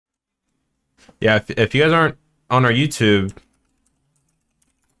Yeah, if you guys aren't on our YouTube,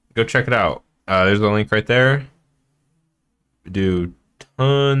 go check it out. There's a link right there. We do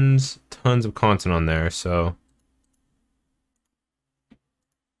tons of content on there. So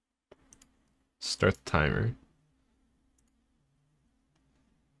start the timer.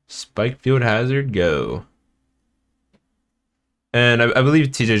 Spike field hazard, go. And I believe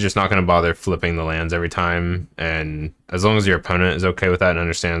TJ's just not going to bother flipping the lands every time. And as long as your opponent is okay with that and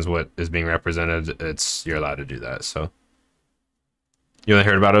understands what is being represented, you're allowed to do that. So you only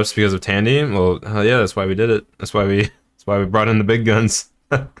heard about us because of Tandy? Well, hell yeah, that's why we did it. That's why we brought in the big guns.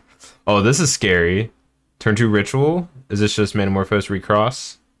 Oh, this is scary. Turn 2 ritual. Is this just Manamorphose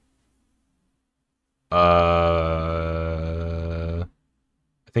recross? I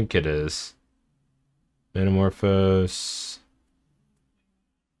think it is. Manamorphose.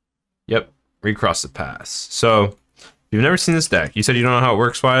 Yep, recross the pass. So, you've never seen this deck. You said you don't know how it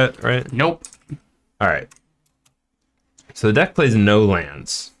works, Wyatt, right? Nope. Alright. So the deck plays no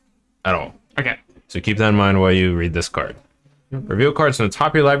lands at all. Okay. So keep that in mind while you read this card. Reveal cards from the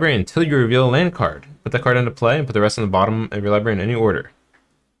top of your library until you reveal a land card. Put that card into play and put the rest on the bottom of your library in any order.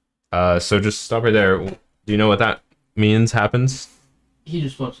 So just stop right there. Do you know what that means happens? He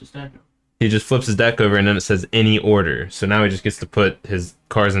just flips his deck over. He just flips his deck over and then it says any order. So now he just gets to put his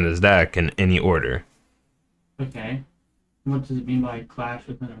cards in his deck in any order. Okay. What does it mean by clash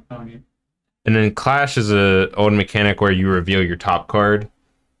with an opponent? And then Clash is a old mechanic where you reveal your top card,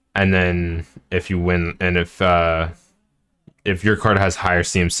 and then if you win, and if your card has higher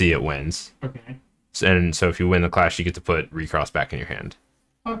CMC, it wins. Okay. And so if you win the Clash, you get to put recross back in your hand.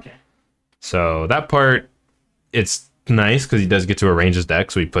 Okay. So that part, it's nice because he does get to arrange his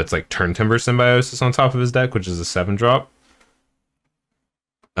deck. So he puts like Turn Timber Symbiosis on top of his deck, which is a 7-drop.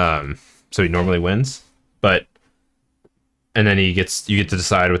 So he normally wins, but. And then you get to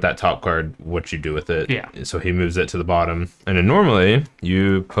decide with that top card what you do with it. Yeah. So he moves it to the bottom. And then normally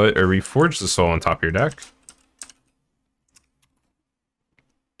you put a Reforge the Soul on top of your deck.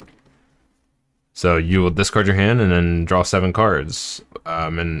 So you will discard your hand and then draw 7 cards.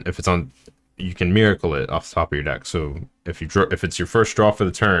 And if it's on, you can miracle it off the top of your deck. So if it's your first draw for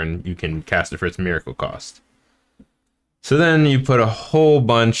the turn, you can cast it for its miracle cost. So then you put a whole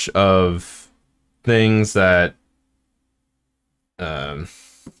bunch of things that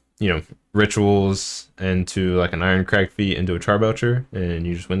rituals into like an Iron Crag feat into a Charbelcher, and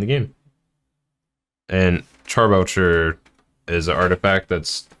you just win the game. And Charbelcher is an artifact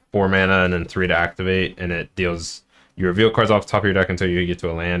that's 4 mana and then 3 to activate, and it deals. You reveal cards off the top of your deck until you get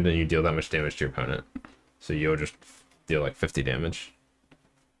to a land, and you deal that much damage to your opponent. So you'll just deal like 50 damage.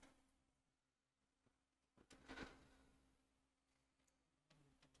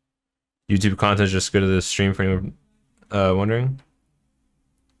 YouTube content is just good at this stream for anyone wondering.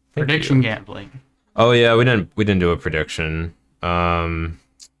 Prediction gambling. Oh yeah, we didn't do a prediction. It's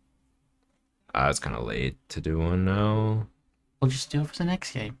kind of late to do one now. We'll just do it for the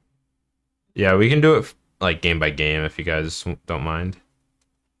next game. Yeah, we can do it like game by game if you guys don't mind.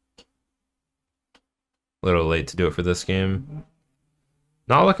 A little late to do it for this game.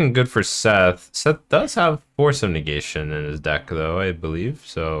 Not looking good for Seth. Seth does have Force of Negation in his deck though, I believe.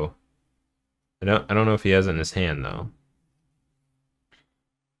 So I don't know if he has it in his hand though.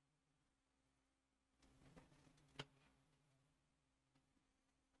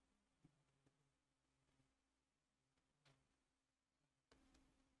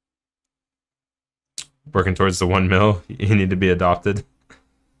 Working towards the 1 mil. You need to be adopted.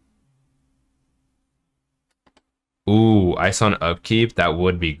 Ooh, ice on upkeep. That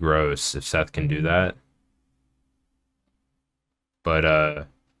would be gross if Seth can do that. But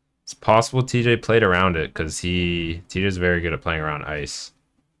it's possible TJ played around it because TJ's very good at playing around ice.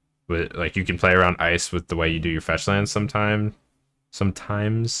 With like you can play around ice with the way you do your fetch lands sometimes.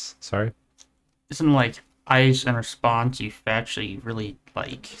 Sorry. Isn't like ice in response you fetch that you really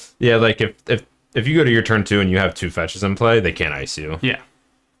like? Yeah, like if you go to your turn 2 and you have 2 fetches in play, they can't ice you. Yeah.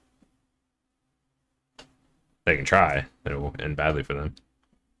 They can try. It will end badly for them.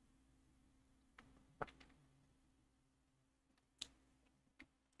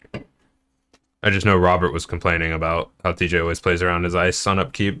 I just know Robert was complaining about how TJ always plays around his ice on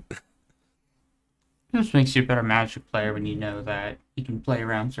upkeep. It just makes you a better Magic player when you know that you can play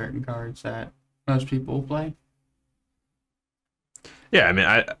around certain cards that most people play. Yeah, I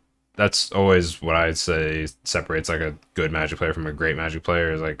mean, that's always what I'd say separates like a good Magic player from a great Magic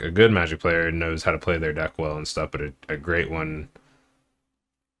player. Is like a good Magic player knows how to play their deck well and stuff, but a great one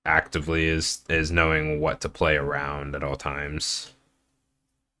actively is knowing what to play around at all times.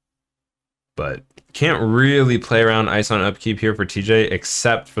 But can't really play around ice on upkeep here for TJ,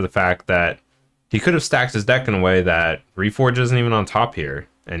 except for the fact that He could have stacked his deck in a way that Reforge isn't even on top here,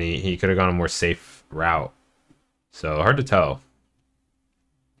 and he could have gone a more safe route. So hard to tell.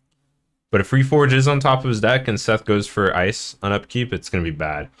 But if Reforge is on top of his deck and Seth goes for Ice on upkeep, it's going to be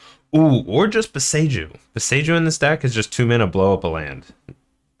bad. Ooh, or just Boseiju. Boseiju in this deck is just 2 mana blow up a land.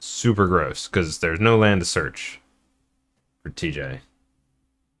 Super gross, because there's no land to search for TJ.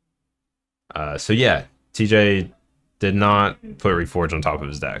 So yeah, TJ did not put Reforge on top of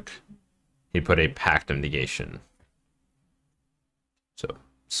his deck. He put a Pact of Negation. So,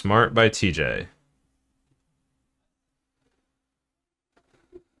 smart by TJ.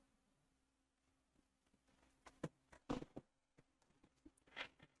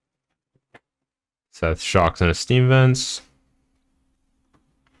 Seth shocks and a Steam Vents.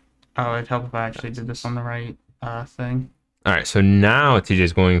 Oh, it'd help if I actually did this on the right thing. Alright, so now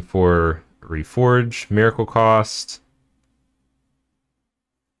TJ's going for Reforge, Miracle Cost.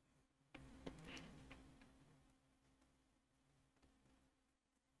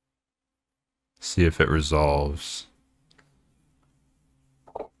 See if it resolves.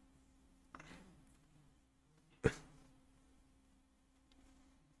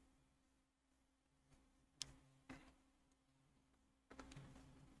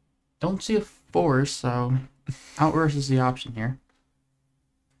 Don't see a force, so Outburst is the option here.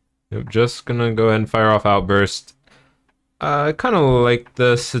 Yep, just gonna go ahead and fire off Outburst. I kind of like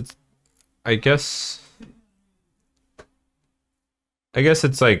this. It's, I guess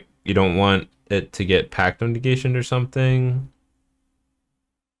it's like you don't want it to get Pact of Negation or something.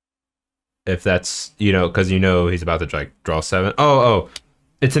 If that's, because he's about to like draw 7. Oh,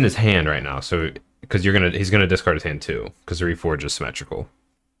 it's in his hand right now. So because he's gonna discard his hand too, because the Reforge is symmetrical.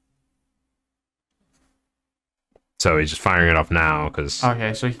 So he's just firing it off now because.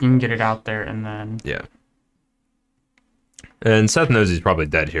 Okay, so he can get it out there and then. Yeah. And Seth knows he's probably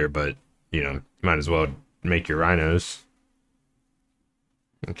dead here, but might as well make your Rhinos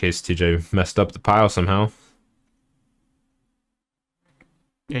in case TJ messed up the pile somehow.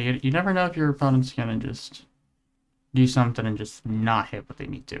 Yeah, you never know if your opponent's gonna just do something and just not hit what they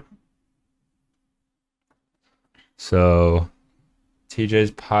need to. So TJ's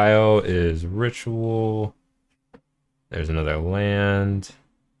pile is Ritual. There's another land.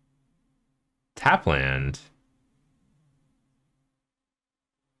 Tap land.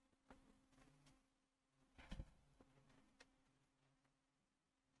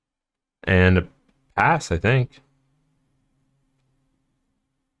 And a pass, I think.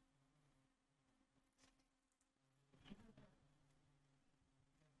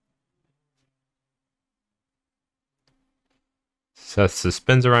 Seth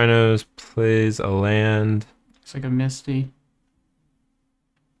suspends the Rhinos, plays a land. It's like a Misty.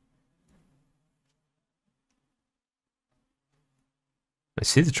 I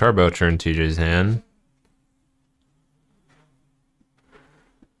see the Charbelcher in TJ's hand.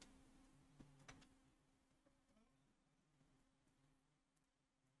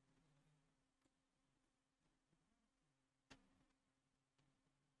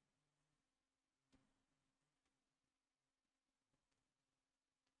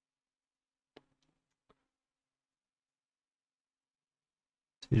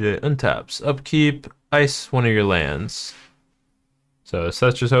 TJ untaps. Upkeep. Ice one of your lands. So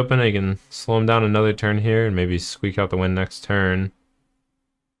Seth's just hoping he can slow him down another turn here and maybe squeak out the win next turn.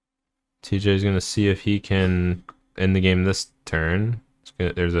 TJ's going to see if he can end the game this turn.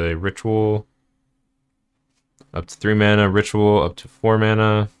 There's a Ritual. Up to 3 mana. Ritual up to 4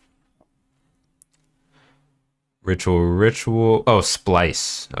 mana. Ritual. Oh,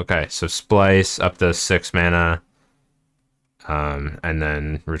 Splice. Okay, so Splice up to 6 mana. And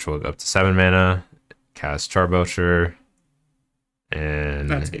then Ritual up to 7 mana. Cast Charbelcher. And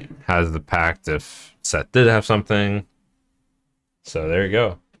has the Pact if Seth did have something. So there you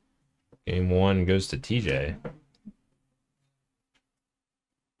go. Game 1 goes to TJ.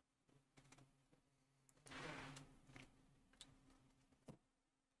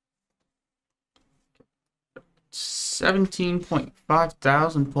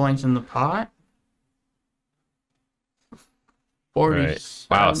 $17,500 points in the pot. 40. Right.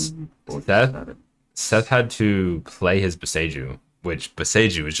 Wow. Seth had to play his Boseiju, which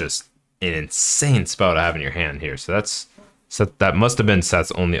Boseiju is just an insane spell to have in your hand here. So that must have been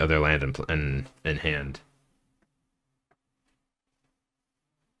Seth's only other land in hand.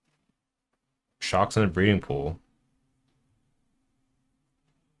 Shocks in a breeding pool.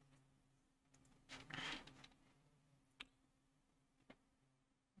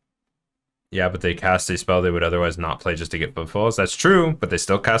 Yeah, but they cast a spell they would otherwise not play just to get footfalls. That's true, but they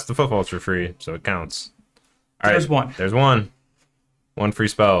still cast the footfalls for free, so it counts. All right, there's one. There's one. One free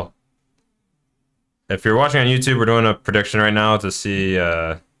spell. if you're watching on YouTube, we're doing a prediction right now to see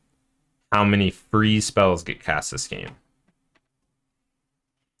how many free spells get cast this game.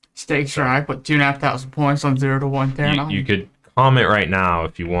 Stakes are high. Put 2,500 points on 0 to 1 there. You could comment right now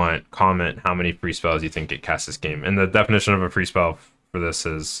if you want. Comment how many free spells you think get cast this game. And the definition of a free spell for this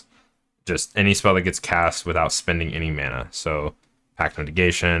is just any spell that gets cast without spending any mana. So, Pact of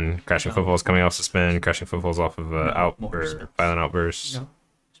Negation, Crashing Footfalls coming off suspend, Crashing Footfalls off of Violent Outburst. No.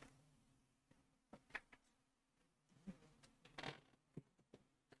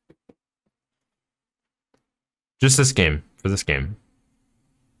 Just this game, for this game.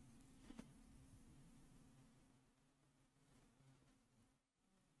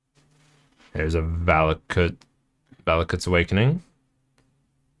 There's a Valakut's Awakening.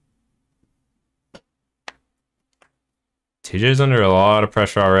 TJ's under a lot of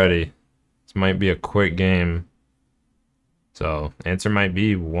pressure already. This might be a quick game. So, answer might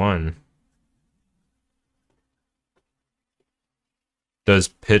be 1. Does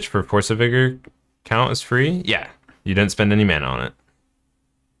Pitch for Force of Vigor count as free? Yeah. You didn't spend any mana on it.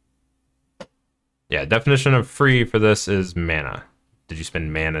 Yeah, definition of free for this is mana. Did you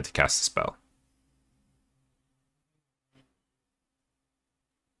spend mana to cast the spell?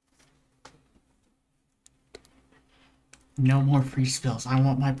 No more free spells. I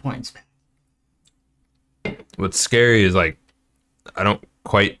want my points back. What's scary is, like, I don't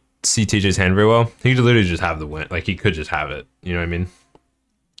quite see TJ's hand very well. He could literally just have the win. Like, he could just have it. You know what I mean?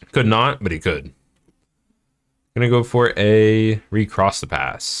 Could not, but he could. Gonna go for a recross the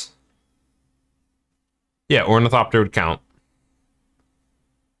pass. Yeah, Ornithopter would count.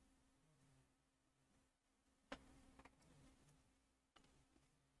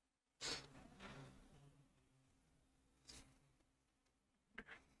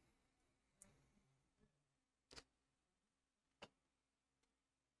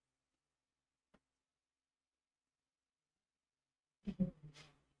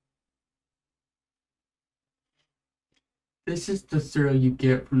 This is the thrill you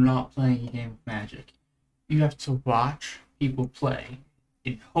get from not playing a game of Magic. You have to watch people play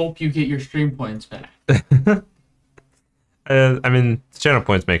and hope you get your stream points back. I mean, channel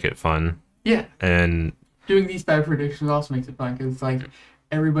points make it fun. Yeah. And doing these type of predictions also makes it fun because it's like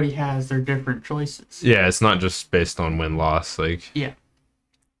everybody has their different choices. yeah, it's not just based on win-loss. Like, Yeah.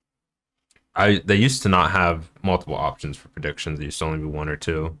 they used to not have multiple options for predictions. They used to only be 1 or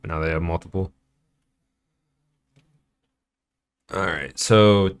 2, but now they have multiple. All right,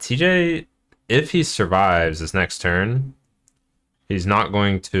 so TJ, if he survives this next turn, he's not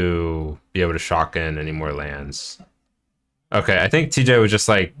going to be able to shock in any more lands. Okay, I think TJ was just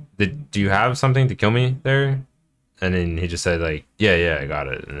like, do you have something to kill me there? And then he just said, like, yeah, I got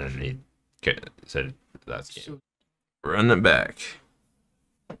it. And then he said, that's game. Run it back.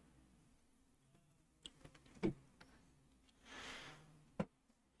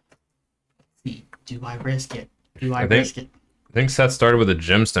 Do I risk it? Do I risk it? I think Seth started with a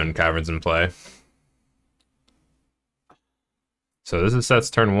Gemstone Caverns in play. So this is Seth's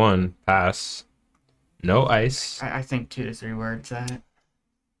turn 1. Pass. No ice. I think 2 to 3 words that.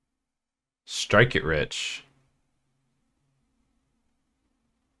 Strike it rich.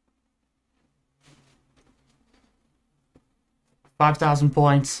 $5,000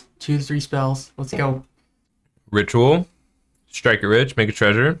 points. 2 to 3 spells. Let's go. Ritual. Strike it rich. Make a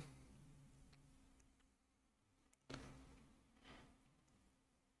treasure.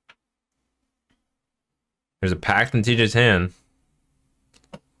 There's a pact in TJ's hand.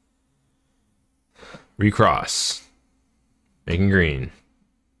 Recross. Making green.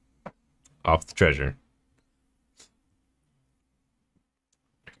 Off the treasure.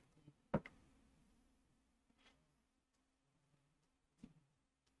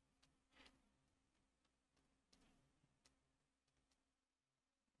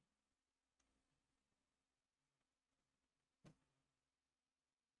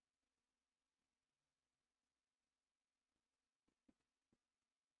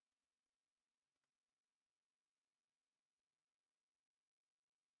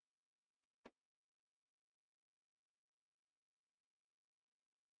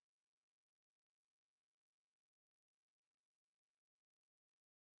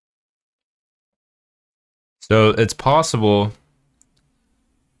 So it's possible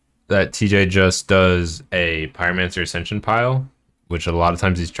that TJ just does a Pyromancer Ascension pile, which a lot of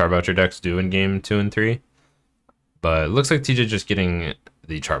times these Charbelcher decks do in game 2 and 3. But it looks like TJ just getting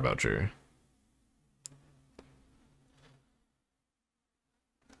the Charbelcher.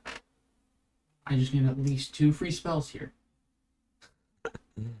 I just need at least 2 free spells here.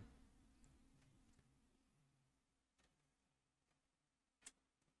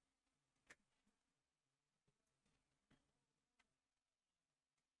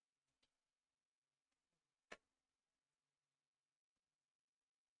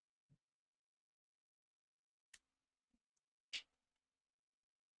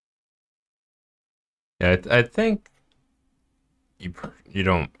 Yeah, I think you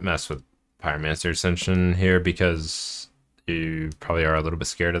don't mess with Pyromancer Ascension here because you probably are a little bit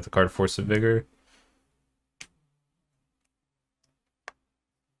scared of the card Force of Vigor.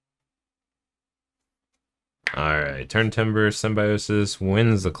 Alright, turn Timber, Symbiosis,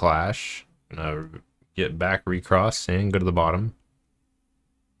 wins the Clash. Get back, recross, and go to the bottom.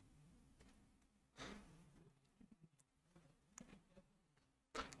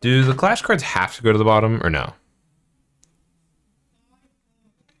 Do the Clash cards have to go to the bottom, or no?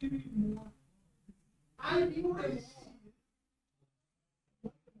 I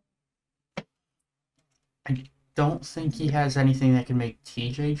don't think he has anything that can make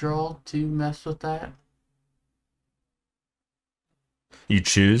TJ draw to mess with that. You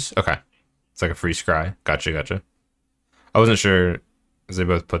choose? Okay. It's like a free scry. Gotcha, gotcha. I wasn't sure, because they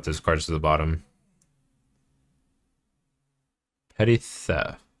both put those cards to the bottom. Petty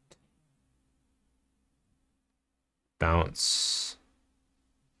Theft. Bounce.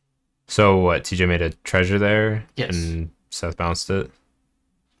 So what, TJ made a treasure there? Yes. And Seth bounced it?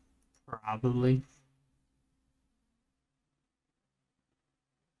 Probably.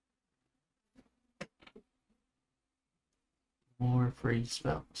 More free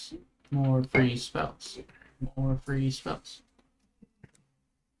spells. More free spells. More free spells.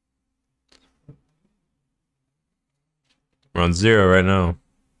 We're on 0 right now,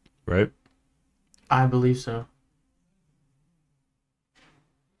 right? I believe so.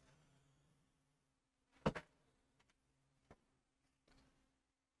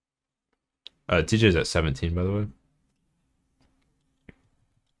 TJ's at 17, by the way.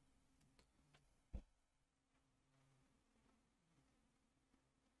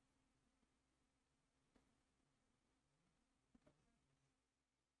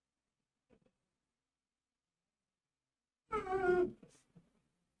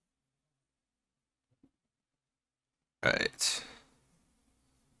 Alright.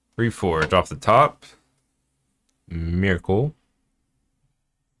 Reforge off the top. Miracle.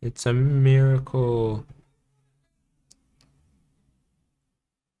 It's a miracle.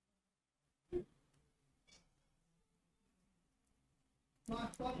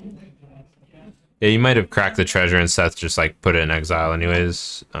 Yeah, you might have cracked the treasure and Seth just like put it in exile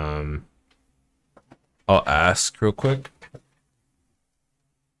anyways. I'll ask real quick.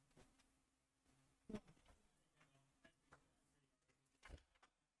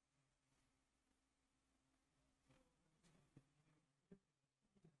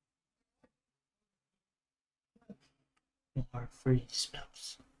 More free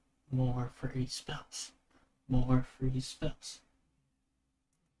spells. More free spells. More free spells.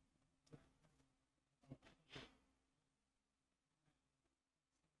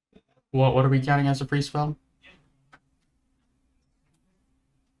 What are we counting as a free spell?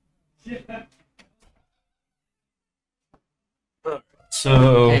 So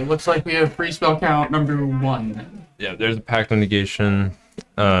Okay, looks like we have free spell count number 1. yeah, there's a pact of negation.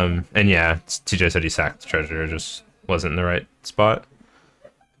 And yeah, TJ said he sacked the treasure, it just wasn't in the right spot.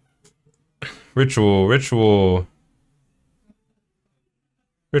 Ritual,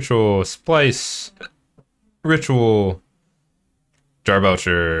 splice, ritual,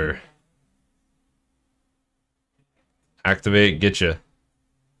 Charbelcher, activate, get you.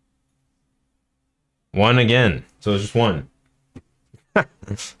 1 again, so it's just 1.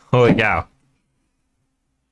 Holy cow.